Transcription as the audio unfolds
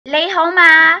Lei hou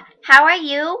ma, how are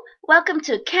you? Welcome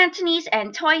to Cantonese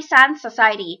and Toisan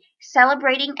Society,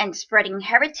 celebrating and spreading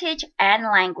heritage and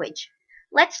language.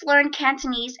 Let's learn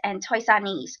Cantonese and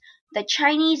Toisanese, the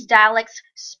Chinese dialects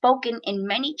spoken in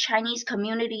many Chinese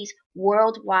communities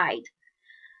worldwide.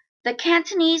 The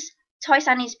Cantonese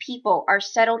Toisanese people are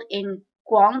settled in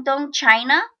Guangdong,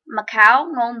 China, Macau,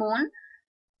 Ngomon,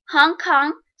 Hong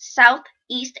Kong,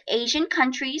 Southeast Asian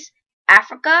countries,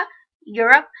 Africa,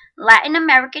 Europe, Latin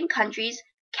American countries,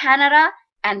 Canada,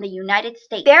 and the United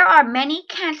States. There are many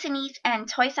Cantonese and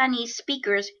Toisanese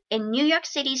speakers in New York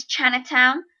City's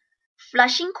Chinatown,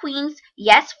 Flushing, Queens,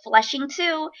 yes, Flushing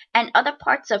too, and other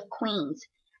parts of Queens,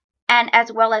 and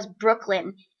as well as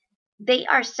Brooklyn. They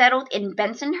are settled in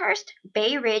Bensonhurst,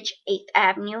 Bay Ridge, 8th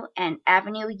Avenue, and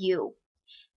Avenue U.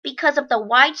 Because of the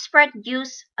widespread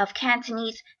use of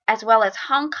Cantonese as well as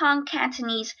Hong Kong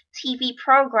Cantonese TV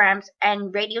programs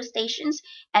and radio stations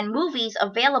and movies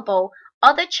available,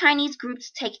 other Chinese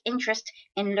groups take interest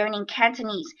in learning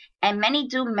Cantonese, and many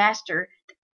do master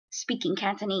speaking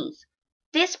Cantonese.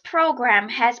 This program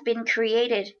has been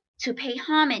created to pay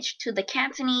homage to the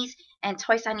Cantonese and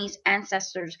Toisanese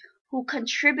ancestors who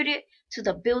contributed to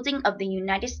the building of the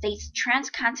United States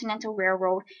Transcontinental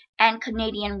Railroad and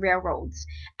Canadian railroads,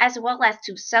 as well as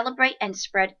to celebrate and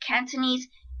spread Cantonese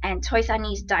and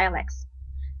Toisanese dialects.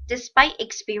 Despite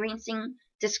experiencing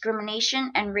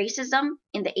discrimination and racism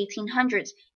in the 1800s,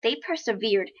 they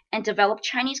persevered and developed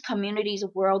Chinese communities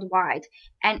worldwide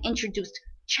and introduced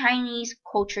Chinese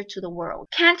culture to the world.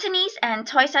 Cantonese and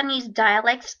Toisanese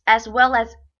dialects, as well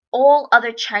as all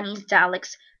other Chinese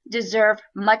dialects, deserve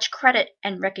much credit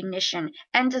and recognition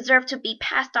and deserve to be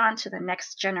passed on to the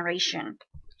next generation.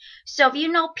 So if you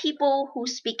know people who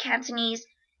speak Cantonese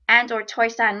and or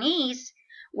Toisanese,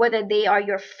 whether they are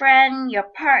your friend, your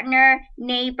partner,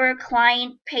 neighbor,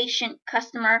 client, patient,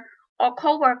 customer, or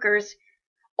co-workers,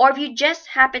 or if you just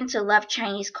happen to love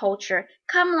Chinese culture,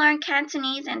 come learn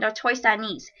Cantonese and or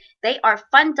Toisanese. They are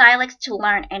fun dialects to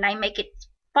learn, and I make it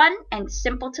fun and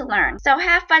simple to learn. So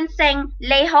have fun saying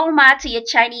Lei hou ma to your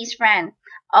Chinese friend.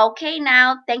 Okay,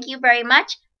 now, thank you very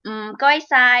much. Goi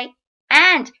sai.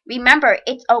 And remember,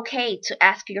 it's okay to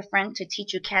ask your friend to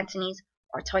teach you Cantonese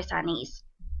or Toisanese.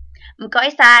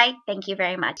 Goi sai. Thank you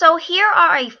very much. So here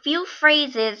are a few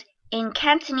phrases in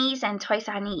Cantonese and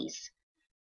Toisanese.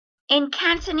 In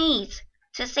Cantonese,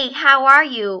 to say how are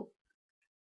you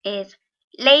is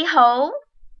Lei hou,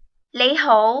 Lei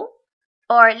hou,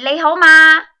 or Lei hou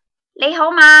ma, Lei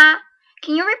hou ma.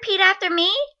 Can you repeat after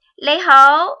me? Lei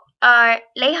hou or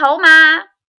Lei hou ma.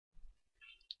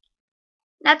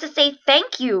 Now to say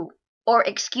thank you or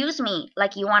excuse me,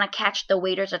 like you want to catch the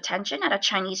waiter's attention at a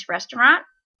Chinese restaurant,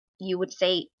 you would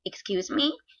say excuse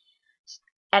me.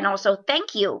 And also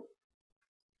thank you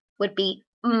would be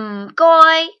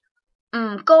goi,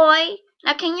 goi.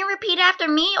 Now can you repeat after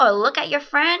me or look at your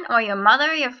friend or your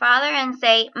mother or your father and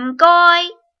say goi,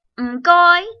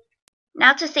 goi.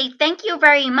 Now to say thank you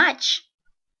very much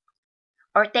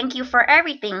or thank you for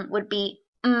everything would be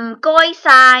goi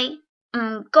sai,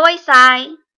 goi sai.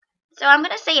 So I'm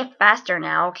going to say it faster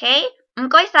now, okay?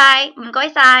 Goi sai,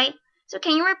 goi sai. So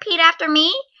can you repeat after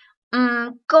me?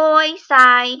 Goi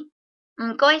sai,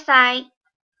 goi sai.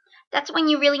 That's when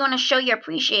you really want to show your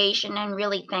appreciation and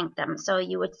really thank them. So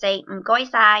you would say goi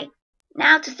sai.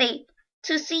 Now to say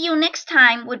to see you next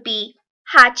time would be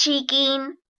ha chi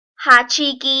gin, ha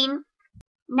chi gin.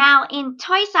 Now in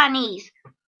Toisanese,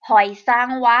 hoi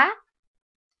sang wa.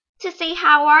 To say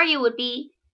how are you would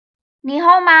be ni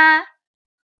hou ma,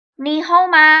 ni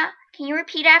hou ma. Can you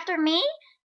repeat after me?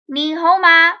 Ni hou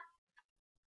ma.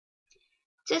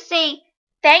 To say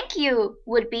thank you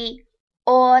would be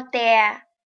o there,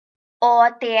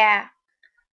 o there.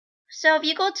 So if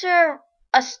you go to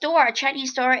a store, a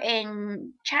Chinese store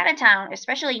in Chinatown,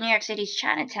 especially New York City's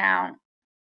Chinatown,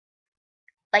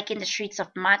 like in the streets of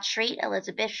Mott Street,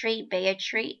 Elizabeth Street, Bayard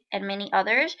Street, and many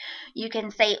others, you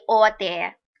can say or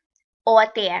there, or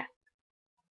there.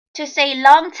 To say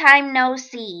long time no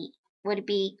see would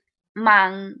be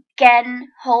mang gen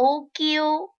ho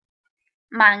kiu,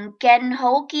 mang gen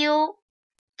ho kiu.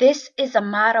 This is a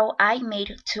motto I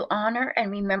made to honor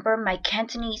and remember my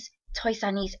Cantonese,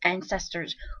 Toisanese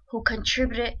ancestors who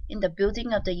contributed in the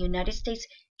building of the United States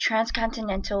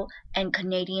Transcontinental and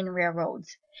Canadian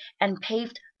railroads and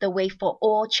paved the way for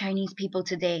all Chinese people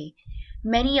today.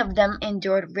 Many of them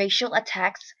endured racial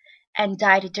attacks and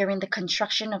died during the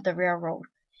construction of the railroad.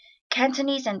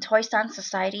 Cantonese and Toisan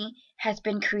Society has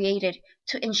been created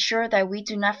to ensure that we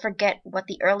do not forget what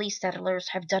the early settlers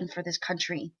have done for this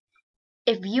country.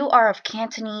 If you are of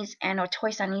Cantonese and or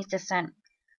Toisanese descent,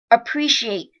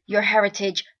 Appreciate your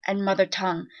heritage and mother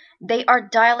tongue. They are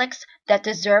dialects that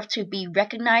deserve to be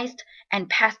recognized and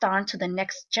passed on to the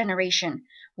next generation,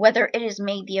 whether it is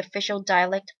made the official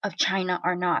dialect of China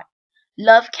or not.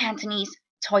 Love Cantonese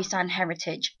Toisan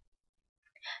heritage.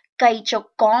 繼續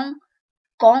講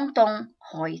廣東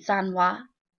海山話。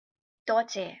多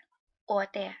謝，我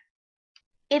哋。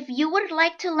If you would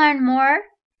like to learn more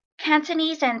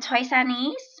Cantonese and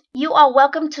Toisanese, you are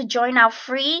welcome to join our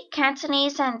free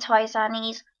Cantonese and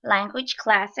Toisanese language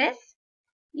classes.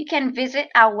 You can visit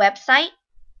our website,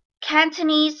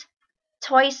 Cantonese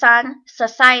Toisan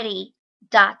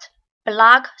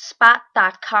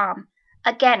Society.blogspot.com.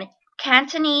 Again,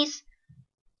 Cantonese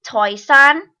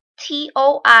Toisan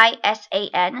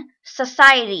Toisan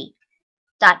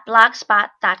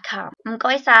Society.blogspot.com. 唔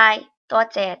該晒，多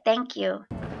謝 Thank you.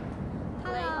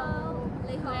 Hello.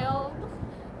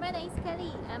 My name is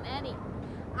Kelly. I'm Annie.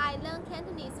 I learned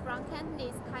Cantonese from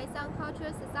Cantonese Toisan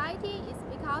Cultural Society. It's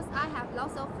because I have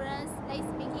lots of friends they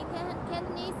speaking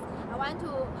Cantonese. I want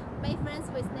to make friends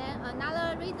with them.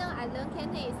 Another reason I learn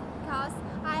Cantonese because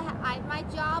my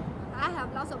job I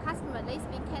have lots of customers they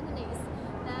speak Cantonese.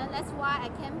 That's why I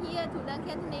came here to learn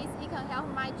Cantonese. It can help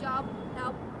my job,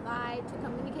 help to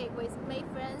communicate with my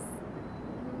friends.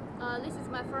 This is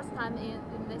my first time in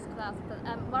this class, but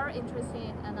I'm very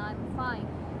interested and I'm fine.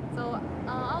 So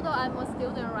although I'm a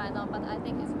student right now, but I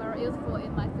think it's very useful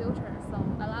in my future. So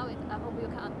I love it. I hope you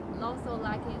can also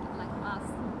like it like us.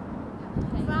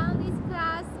 Okay. From this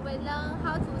class, we learn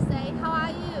how to say how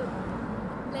are you,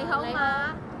 你好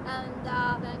嗎, and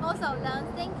also learn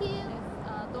thank you.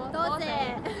 多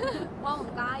謝，我唔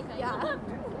介意啊。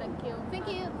Thank you. Thank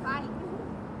you. Bye.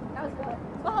 That was good.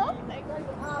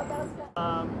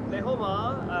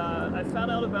 Lehoma, I found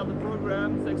out about the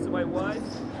program thanks to my wife,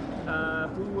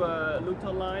 who looked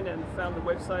online and found the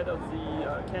website of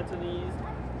the Cantonese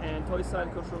and Toisan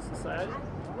Cultural Society.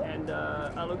 And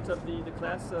I looked up the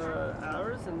class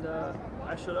hours, and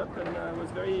I showed up and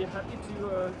was very happy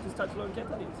to start to learn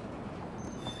Cantonese.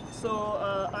 So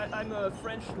I'm a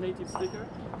French native speaker.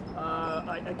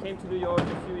 I came to New York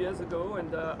a few years ago,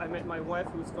 and I met my wife,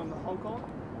 who's from Hong Kong.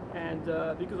 And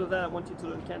because of that, I wanted to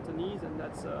learn Cantonese, and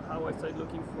that's how I started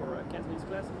looking for Cantonese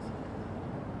classes.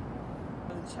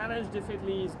 The challenge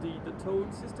definitely is the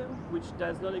tone system, which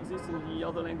does not exist in the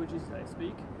other languages I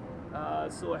speak.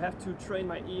 So I have to train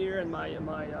my ear and my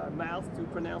mouth to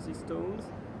pronounce these tones.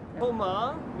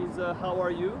 Homa means how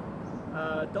are you?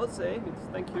 Dotse means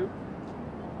thank you.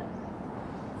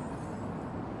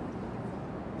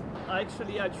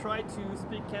 Actually, I try to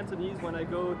speak Cantonese when I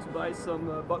go to buy some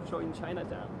bok choy in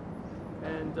Chinatown,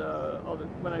 and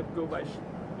when I go buy,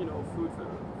 food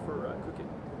for cooking.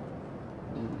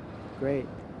 Great.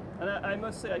 And I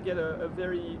must say, I get a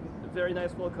very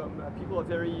nice welcome. People are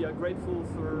very grateful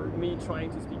for me trying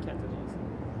to speak Cantonese.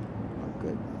 Oh,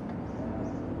 good.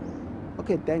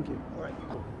 Okay, thank you. All right.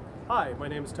 Hi, my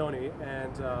name is Tony,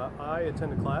 and I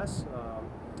attend a class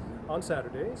on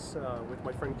Saturdays with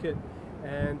my friend Kit.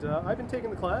 And I've been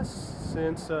taking the class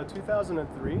since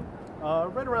 2003.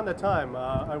 Right around that time,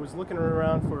 I was looking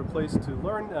around for a place to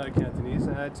learn Cantonese,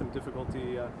 and I had some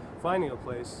difficulty finding a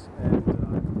place. And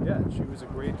yeah, she was a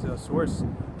great source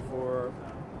for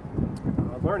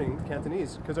learning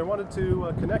Cantonese, because I wanted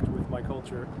to connect with my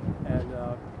culture and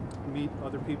meet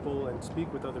other people and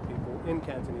speak with other people in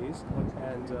Cantonese.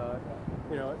 And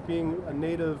being a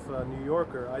native New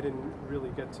Yorker, I didn't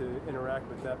really get to interact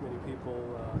with that many people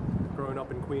growing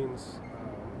up in Queens.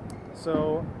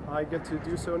 So I get to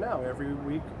do so now every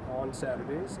week on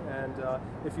Saturdays. And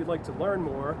if you'd like to learn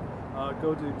more,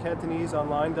 go to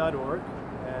cantoneseonline.org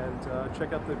and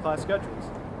check out the class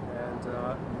schedules. And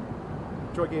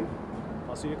Joaquin,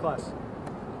 I'll see you in class.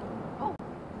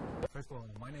 First of all,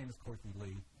 my name is Corky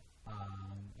Lee.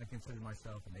 I consider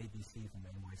myself an ABC from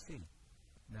NYC.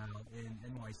 Now, in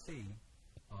NYC,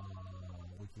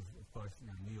 which is, of course,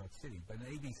 New York City, but an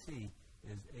ABC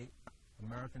is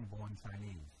American-born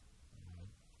Chinese.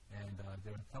 And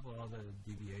there are a couple of other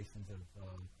deviations of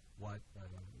what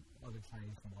other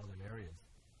Chinese from other areas.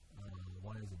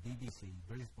 One is a BBC,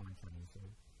 British-born Chinese. So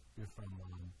if you're from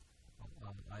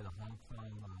either Hong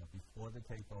Kong before the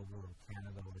takeover, or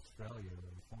Canada, or Australia,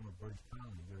 or a former British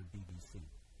colony, you're a BBC.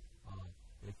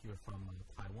 If you're from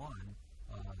Taiwan,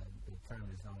 the term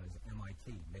is known as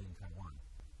MIT, Made in Taiwan.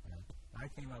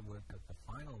 I came up with the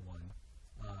final one,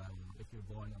 if you're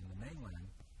born on the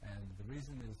mainland, and the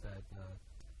reason is that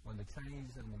when the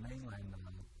Chinese on the mainland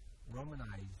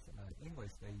Romanize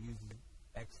English, they use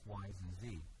X, Y's, and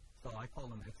Z. So I call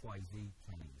them XYZ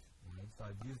Chinese. Right? So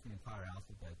I've used the entire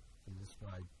alphabet to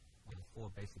describe the four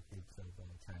basic groups of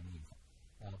Chinese.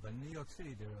 But in New York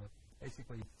City, there are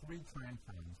basically 3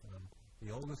 Chinatowns.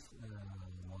 The oldest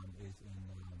one is in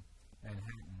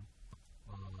Manhattan,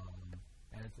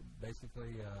 and it's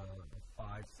basically a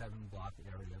 5-7 block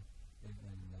area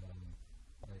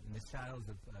in the shadows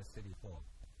of City Hall.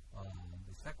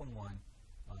 The second one,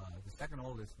 the second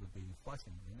oldest would be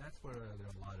Flushing, and that's where there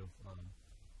are a lot of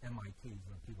MITs,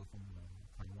 people from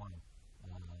Taiwan,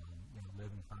 live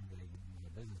and congregate in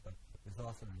their business, but there's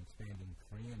also an expanding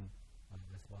Korean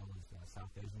as well as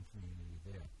South Asian community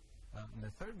there. And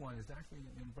the third one is actually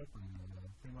in Brooklyn,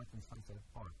 pretty much in Sunset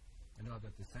Park. I know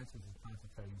that the census is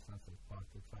concentrating in Sunset Park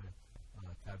to try to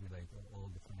tabulate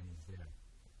all the Chinese there.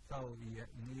 So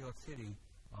in New York City,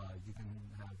 you can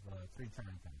have 3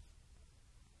 Chinatowns.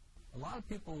 A lot of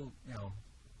people,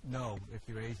 know if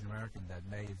you're Asian American that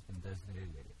May has been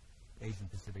designated Asian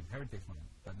Pacific Heritage Month,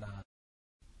 but not a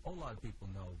whole lot of people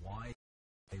know why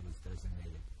it was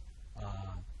designated.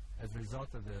 As a result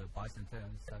of the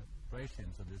bicentennial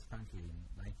celebrations of this country in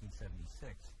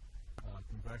 1976,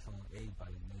 congressional aide by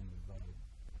the name of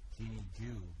Jeannie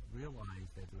Ju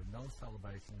realized that there were no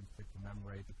celebrations to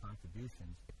commemorate the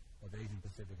contributions of Asian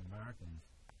Pacific Americans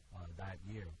that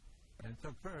year. And it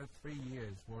took her 3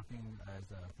 years working as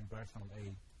a congressional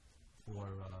aide for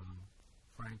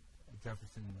Frank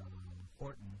Jefferson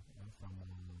Horton from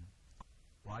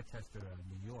Rochester,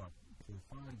 New York, to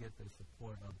finally get the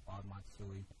support of Bob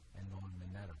Matsui and Norman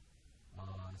Mineta.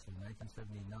 So in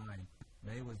 1979,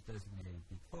 May was designated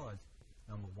because,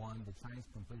 number one, the Chinese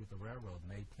completed the railroad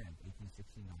May 10,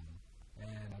 1869,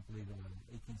 and I believe in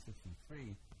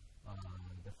 1863,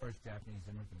 the first Japanese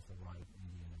immigrants arrived in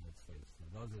the United States. So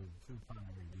those are the 2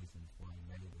 primary reasons why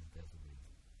May was designated.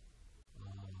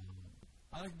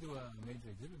 I like to do a major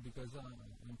exhibit because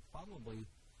I'm probably,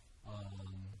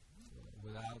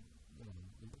 without,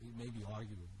 it may be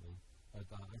arguable, but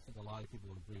I think a lot of people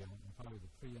would agree, I'm probably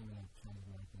the preeminent Chinese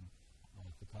American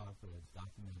photographer that's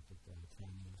documented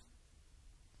Chinese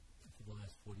for the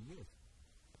last 40 years.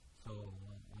 So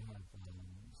I have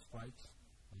strikes,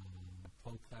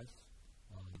 protests.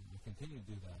 I continue to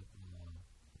do that.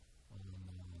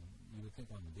 You would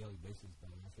think on a daily basis, but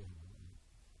I also have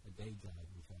a day job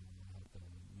which I have to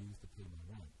use to pay my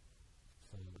rent.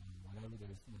 So whenever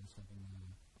there's something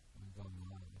going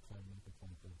on, I try to make a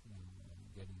point of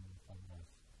getting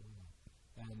photographs.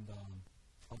 And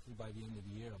hopefully by the end of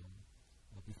the year,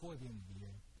 before the end of the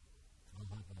year,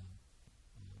 I'll have a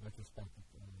retrospective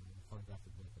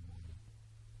photographic book of my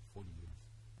 40 years.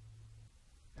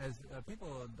 As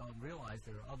people don't realize,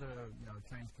 there are other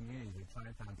Chinese communities or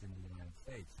Chinatowns in the United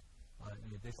States.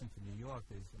 In addition to New York,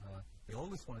 there's the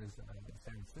oldest one is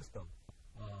San Francisco,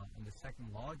 and the second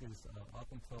largest up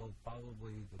until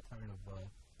probably the turn of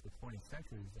the 20th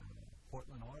century is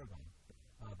Portland, Oregon.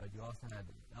 But you also had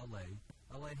LA.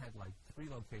 LA had like 3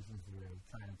 locations where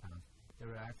Chinatowns. They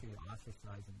were actually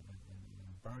ostracized and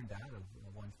burned out of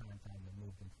one Chinatown and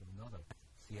moved into another.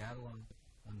 Seattle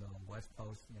on the west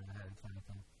coast, had a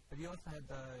Chinatown. But you also had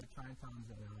Chinatowns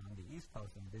on the east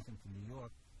coast. In addition to New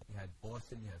York, you had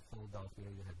Boston, you had Philadelphia,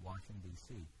 you had Washington,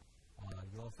 D.C.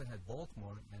 You also had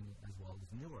Baltimore and as well as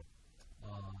Newark.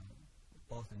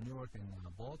 Both in Newark and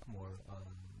Baltimore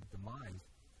demise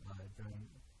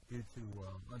due to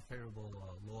unfavorable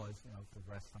laws for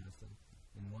restaurants.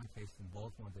 In one case in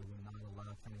Baltimore, they would not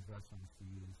allow Chinese restaurants to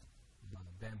use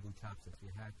bamboo chopsticks.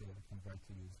 You had to convert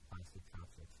to use plastic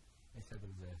chopsticks. They said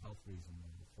there was a health reason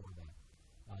for that.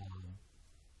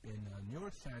 In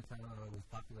Newark, Chinatown was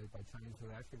populated by Chinese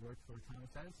who actually worked for Thomas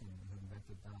Edison, who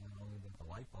invented not only the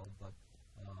light bulb, but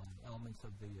elements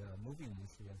of the movie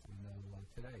industry as we know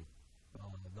today.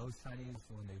 Those Chinese,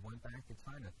 when they went back to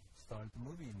China, started the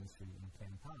movie industry in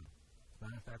Canton. As a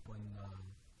matter of fact, when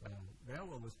the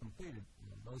railroad was completed,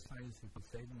 those Chinese who could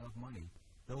save enough money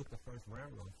built the first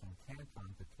railroad from Canton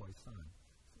to Toisan.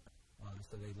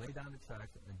 So they laid down the track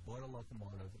and bought a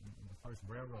locomotive, and the first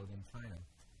railroad in China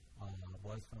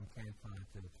was from Canton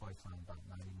to Toisan, about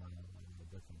 90 miles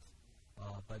difference.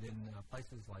 But in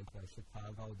places like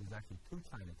Chicago, there's actually 2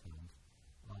 Chinatowns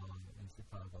in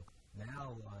Chicago.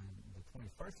 Now, in the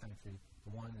 21st century,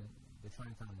 the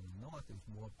Chinatown in the north is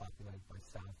more populated by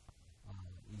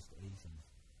Southeast Asians.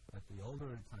 But the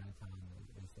older Chinatown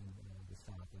is in the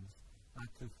south, and it's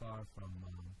not too far from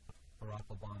Barack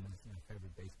Obama's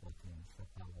favorite baseball team,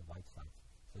 Chicago White Sox.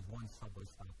 So it's one subway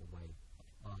stop away.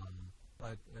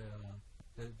 But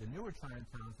the newer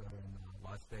Chinatowns are in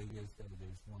Las Vegas.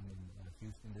 There's one in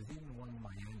Houston. There's even one in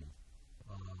Miami.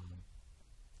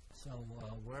 So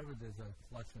wherever there's a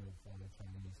collection of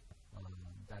Chinese,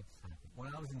 that's happened. When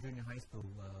I was in junior high school,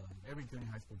 every junior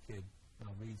high school kid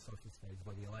reads social studies,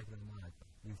 whether you like it or not.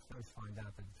 You first find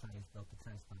out that the Chinese built the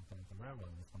transcontinental railroad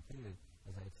and it was completed,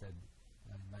 as I said,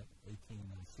 in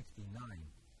 1869.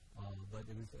 But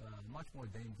it was much more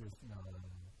dangerous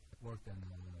work than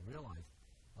realized.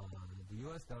 The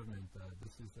U.S. government,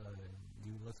 this is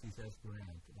Ulysses S.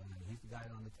 Grant. He's the guy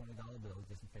on the $20 bill,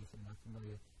 just in case you're not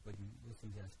familiar with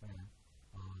Ulysses S. Grant.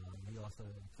 He also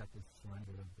accepted the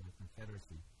surrender of the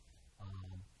Confederacy.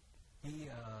 He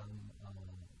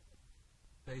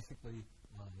basically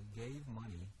gave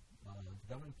money, the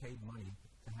government paid money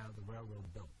to have the railroad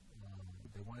built.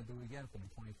 They want to do it again for the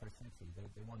 21st century.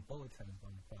 They want bullet trains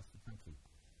going across the country.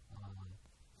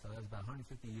 So that was about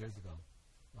 150 years ago.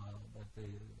 But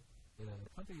the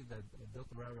company that built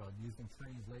the railroad using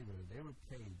Chinese labor, they were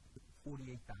paid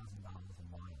 $48,000 a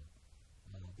mile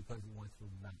because it went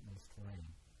through mountainous terrain.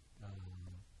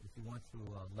 If you went through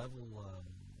a level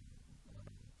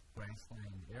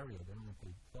grassland area, they only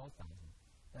paid $12,000.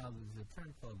 Now, there's a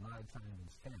term called not a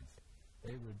Chinese chance.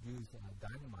 They would use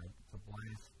dynamite to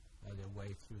blast their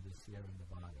way through the Sierra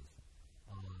Nevadas.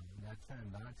 That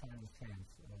term, not a Chinese chance,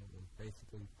 was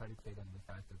basically predicated on the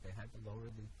fact that they had to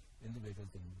lower the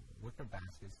individuals in wicker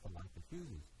baskets to light the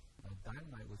fuses.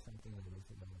 Dynamite was something that was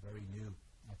very new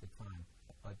at the time,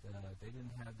 but they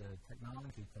didn't have the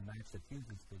technology to match the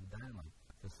fuses to the dynamite.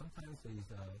 So sometimes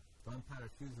these gunpowder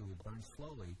fuses would burn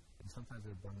slowly, and sometimes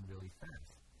they would burn really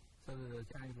fast. So the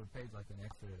Chinese were paid like an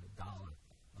extra $1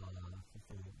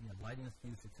 for lighting a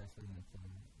fuse successfully and then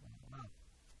pulling it out,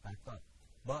 back up.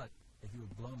 But if you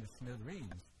were blown to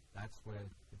smithereens, that's where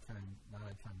the term not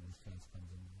a Chinese chance comes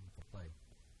into play.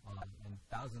 And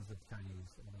thousands of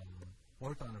Chinese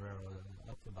worked on the railroad,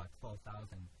 up to about 12,000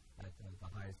 at the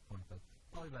highest point, but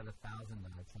probably about 1,000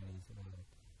 Chinese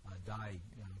died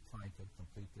trying to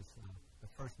complete this, the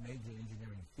first major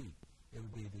engineering feat. It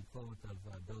would be the equivalent of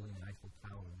building an Eiffel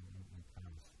Tower in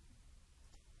Paris.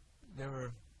 There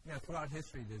were, throughout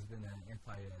history, there's been an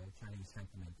anti-Chinese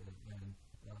sentiment, and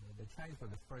the Chinese were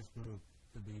the first group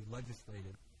to be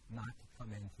legislated not to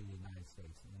come into the United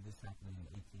States, and this happened in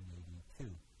 1882.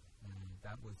 And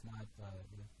that was not,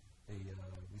 the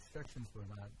restrictions were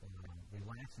not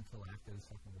relaxed until after the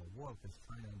Second World War, because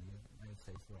China and the United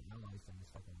States were allies in the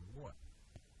Second World War.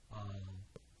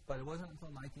 But it wasn't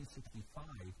until 1965,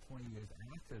 20 years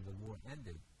after the war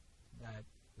ended, that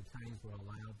the Chinese were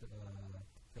allowed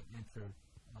to enter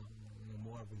in a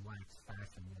more relaxed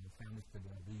fashion. Families could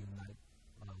reunite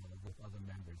with other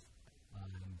members.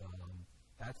 And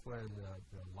that's where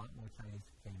a lot more Chinese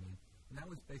came in. And that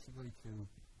was basically to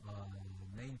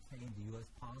maintain the U.S.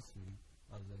 policy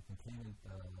of the containment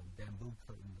bamboo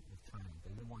curtain of China.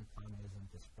 They didn't want communism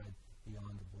to spread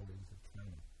beyond the borders of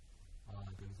China.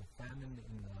 There was a famine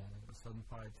in the southern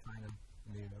part of China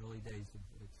in the early days.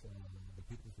 It's the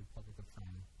People's Republic of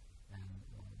China. And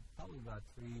probably about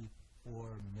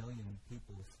 3-4 million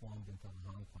people swarmed into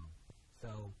Hong Kong.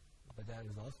 So, but that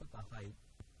is also at the height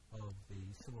of the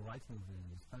civil rights movement in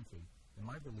this country. And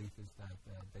my belief is that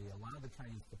they allowed the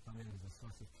Chinese to come in as a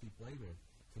source of cheap labor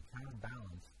to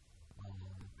counterbalance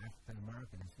African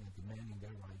Americans demanding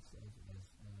their rights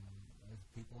as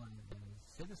people and as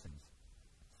citizens.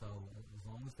 So as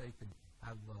long as they could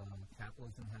have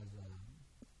capitalism has a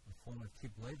form of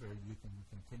cheap labor, you can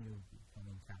continue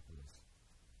becoming capitalists.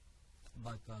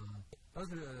 But those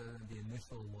are the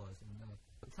initial laws. And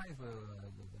the Chinese were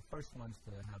the first ones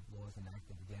to have laws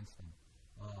enacted against them.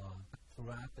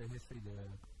 Throughout their history,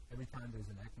 every time there's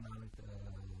an economic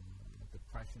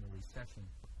depression or recession,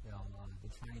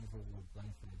 the Chinese were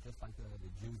blamed for it, just like the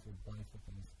Jews were blamed for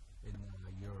things in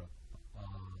Europe.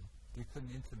 You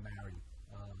couldn't intermarry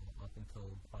up until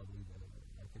probably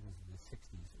I think it was the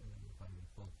 60s, if I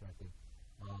recall correctly.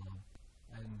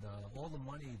 And all the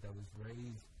money that was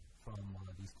raised from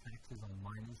these taxes on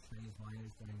miners, Chinese miners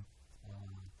during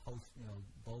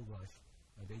post-gold rush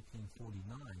of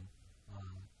 1849,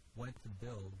 went to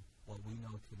build what we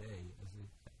know today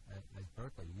as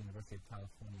Berkeley, University of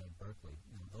California at Berkeley.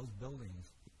 Those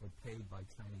buildings were paid by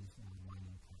Chinese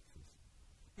mining taxes.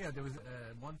 Yeah, there was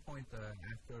at one point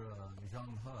after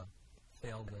Zheng He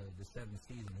sailed the Seven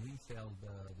Seas, and he sailed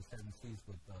the Seven Seas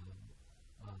with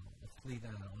a fleet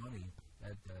and an army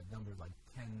that numbered like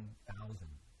 10,000.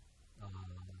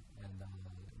 And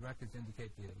records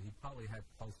indicate that he probably had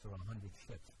close to 100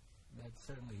 ships. That's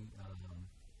certainly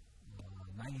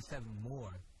 97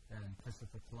 more than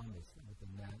Christopher Columbus with the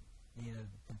Nina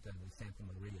Pinta and the Santa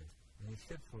Maria. And his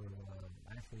ships were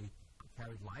actually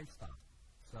carried livestock.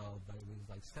 So, but it was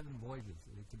like 7 voyages.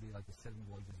 It could be like the 7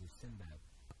 voyages of Sinbad.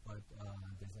 but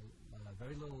there's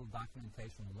very little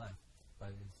documentation left.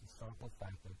 But it's a historical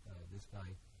fact that this guy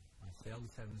sailed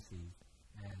the 7 seas,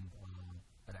 and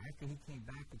but after he came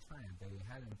back to China, they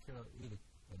had an imperial edict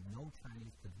that no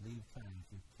Chinese could leave China.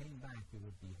 If you came back, you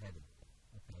would be beheaded.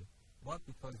 Okay, but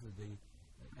because of the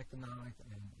economic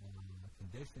and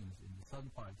conditions in the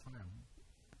southern part of China,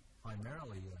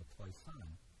 primarily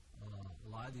Toisan, a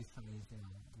lot of these Chinese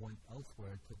went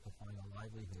elsewhere to find a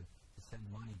livelihood, to send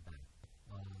money back.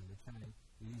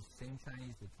 These same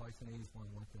Chinese, the Toisanese,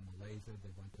 went to Malaysia, they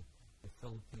went to the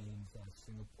Philippines,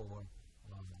 Singapore,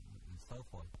 and so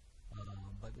forth.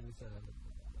 But it was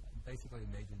basically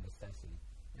a major necessity.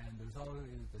 And there's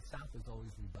always, the South is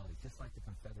always rebellious, just like the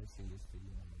Confederacy is to the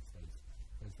United States.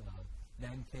 Because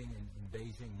Nanking and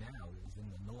Beijing now is in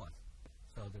the north.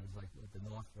 So there's like the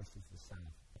north versus the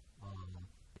south.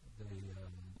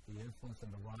 The influence and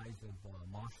the rise of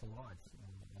martial arts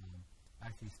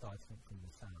actually starts from the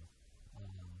south.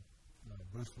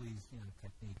 Bruce Lee's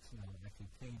techniques actually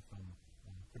came from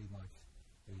pretty much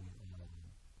the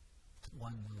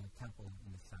one temple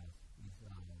in the south. These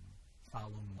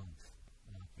Shaolin monks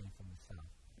came from the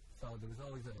south. So there was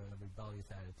always a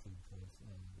rebellious attitude towards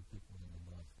the people in the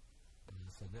north.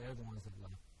 So they're the ones that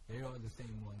they are the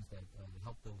same ones that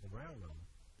helped build the railroad,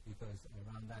 because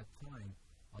around that time,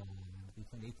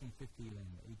 between 1850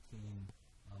 and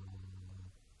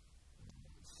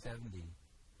 1870,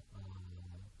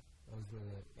 those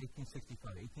were 1850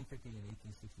 and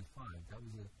 1865. That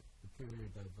was the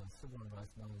period of civil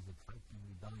unrest known as the Toisan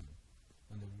Rebellion.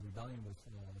 When the rebellion was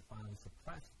finally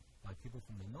suppressed by people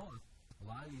from the north, a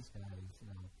lot of these guys,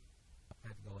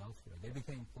 had to go elsewhere. They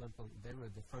became political. They were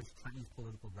the first Chinese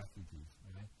political refugees,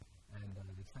 right? And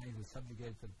the Chinese were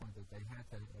subjugated to the point that they had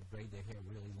to braid their hair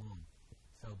really long.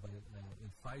 So, but in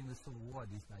fighting the Civil War,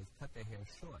 these guys cut their hair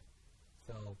short.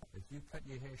 So, if you cut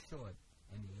your hair short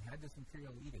and you had this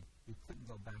imperial edict, you couldn't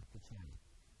go back to China.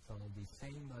 So, the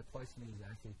same Toisanese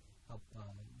actually helped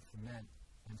cement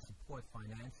and support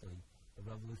financially the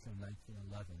revolution of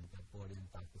 1911 that brought in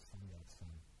Dr. Sun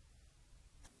Yat-sen.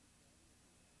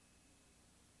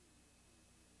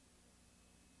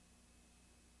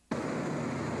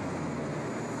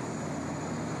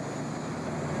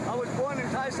 I was born in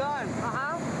Toisan.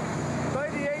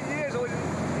 38 years I was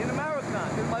in America.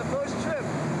 It was my first trip.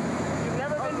 You've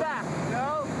never been back?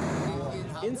 No.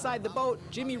 Inside the boat,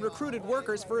 Jimmy recruited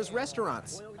workers for his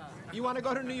restaurants. You want to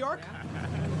go to New York?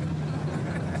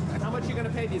 How much are you going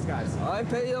to pay these guys? I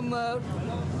pay them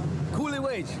coolie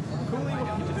wage. Coolie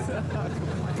wages.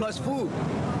 Plus food.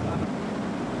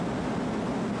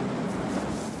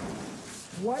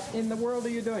 What in the world are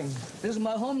you doing? This is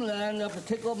my homeland. I have to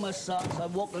take off my socks. I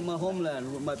walk in my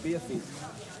homeland with my bare feet.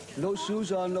 No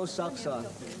shoes on, no socks on.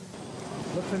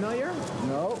 Look familiar?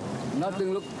 No,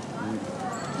 nothing look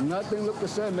the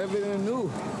same. Everything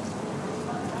new.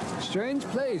 Strange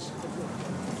place.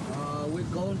 We're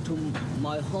going to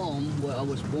my home where I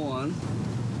was born.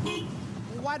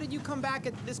 Why did you come back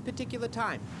at this particular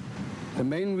time? The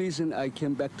main reason I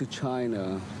came back to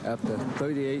China after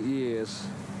 38 years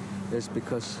is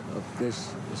because of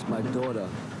this. It's my daughter,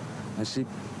 and she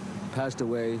passed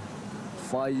away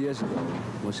 5 years ago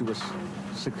when she was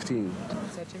 16.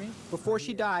 Before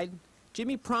she died,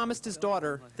 Jimmy promised his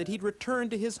daughter that he'd return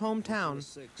to his hometown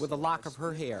with a lock of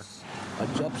her hair. I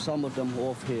dropped some of them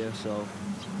off here, so,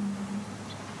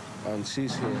 and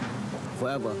she's here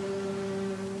forever,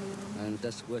 and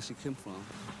that's where she came from.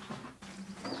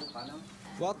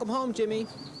 Welcome home, Jimmy.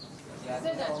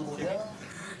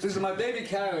 This is my baby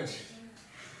carriage.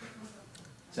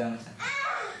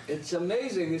 It's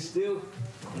amazing. It's still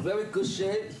in very good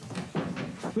shape.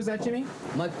 Who's that, Jimmy?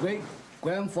 My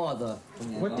great-grandfather.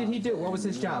 What did he do? What was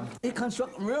his job? He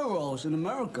constructed railroads in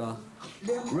America.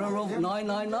 Railroad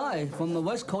 999 from the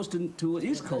West Coast to the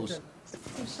East Coast.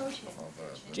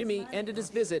 Jimmy ended his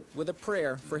visit with a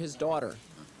prayer for his daughter.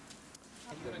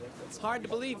 It's hard to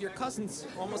believe your cousin's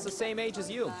almost the same age as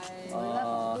you.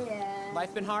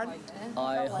 Life been hard?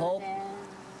 I hope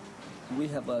we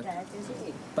have a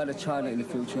better China in the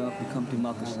future, become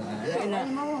democracy.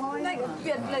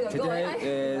 Today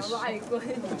is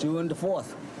June the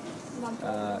 4th.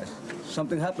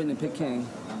 Something happened in Peking.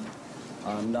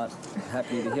 I'm not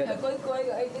happy to hear that.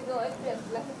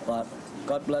 But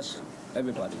God bless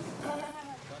everybody.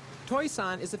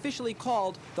 Toisan is officially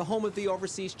called the home of the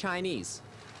overseas Chinese.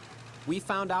 We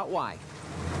found out why.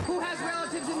 Who has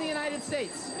relatives in the United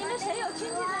States?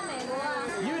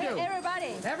 You do.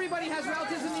 Everybody. Everybody has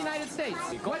relatives in the United States.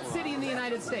 What city in the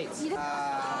United States?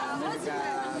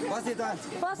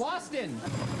 Boston.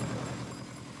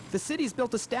 The city's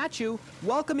built a statue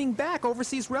welcoming back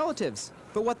overseas relatives.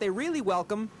 But what they really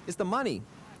welcome is the money.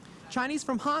 Chinese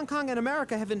from Hong Kong and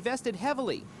America have invested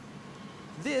heavily.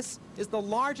 This is the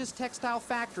largest textile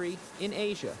factory in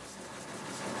Asia.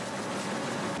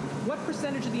 What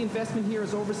percentage of the investment here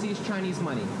is overseas Chinese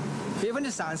money?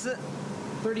 30%。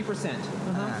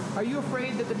 30%. Are you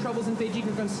afraid that the troubles in Beijing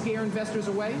are going to scare investors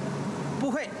away? 不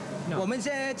会， No. 我们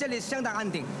现在这里相当安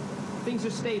定。 Things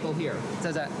are stable here.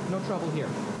 这 No trouble here.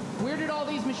 Where did all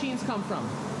these machines come from?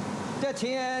 这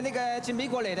钱那个是美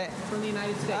国来的。 From the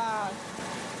United States. 啊，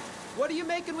 What are you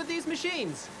making with these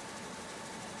machines?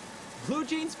 Blue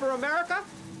jeans for America?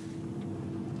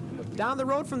 Down the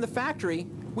road from the factory,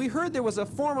 we heard there was a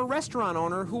former restaurant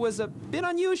owner who was a bit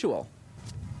unusual.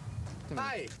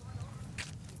 Hi.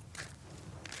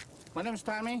 My name is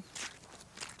Tommy.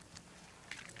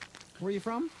 Where are you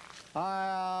from?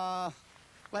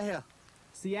 Right here.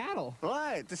 Seattle.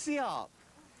 Right, the Seattle.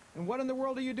 And what in the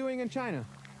world are you doing in China?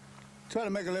 Try to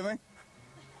make a living.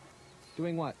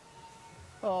 Doing what?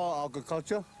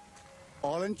 Agriculture.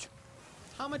 Orange.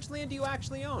 How much land do you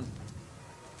actually own?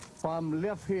 From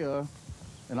left here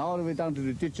and all the way down to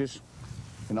the ditches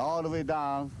and all the way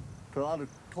down to all the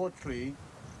tall tree.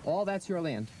 All that's your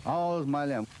land. All is my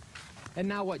land. And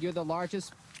now what? You're the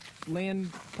largest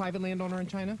private landowner in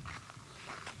China?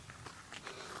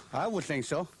 I would think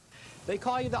so. They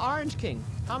call you the Orange King.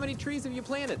 How many trees have you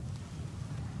planted?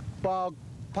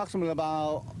 Approximately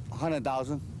about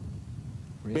 100,000.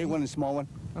 Really? Big one and small one.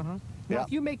 Now, Yeah.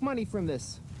 if you make money from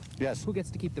this, Yes, who gets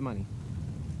to keep the money?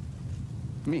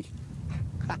 me.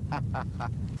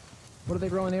 What are they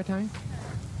growing there, Tommy?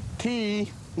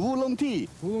 Tea, oolong tea.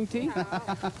 Oolong tea?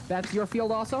 That's your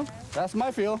field also? That's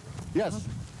my field. Yes.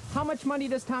 How much money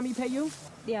does Tommy pay you?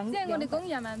 即係我哋講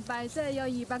人民幣，即係有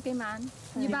200幾萬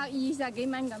，220幾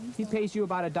蚊咁。He pays you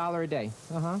about $1 a day.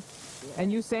 And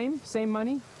you same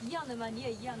money? 一樣的嘛，你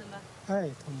也一樣的嘛。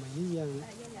係，同埋一樣。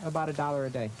 About $1 a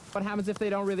day. What happens if they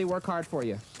don't really work hard for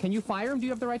you? Can you fire them? Do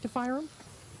you have the right to fire them?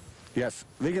 Yes,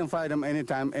 we can fire them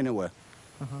anytime, anywhere.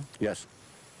 Yes.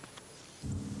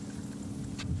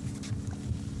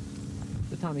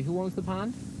 So Tommy, who owns the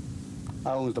pond?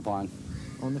 I own the pond.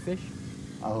 Own the fish?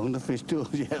 I own the fish too,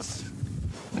 yes.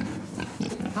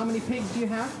 How many pigs do you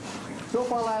have? So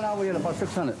far right now we have about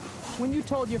 600. When you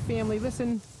told your family,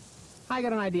 listen, I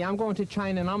got an idea. I'm going to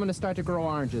China and I'm going to start to grow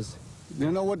oranges.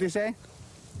 You know what they say?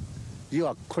 You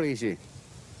are crazy.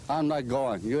 I'm not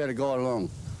going. You had to go alone.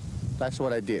 That's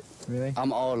what I did. Really?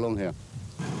 I'm all alone here.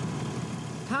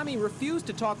 Tommy refused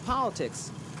to talk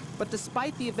politics, but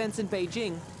despite the events in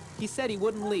Beijing, he said he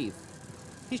wouldn't leave.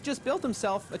 He's just built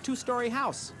himself a 2-story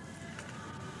house.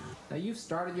 Now you've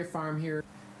started your farm here.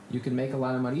 You can make a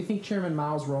lot of money. You think Chairman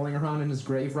Mao's rolling around in his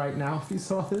grave right now if he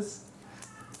saw this?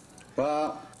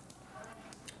 Well,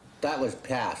 that was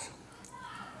past.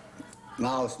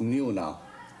 Now it's new now.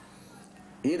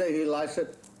 Either he likes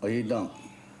it or he don't.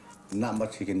 Not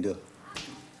much he can do.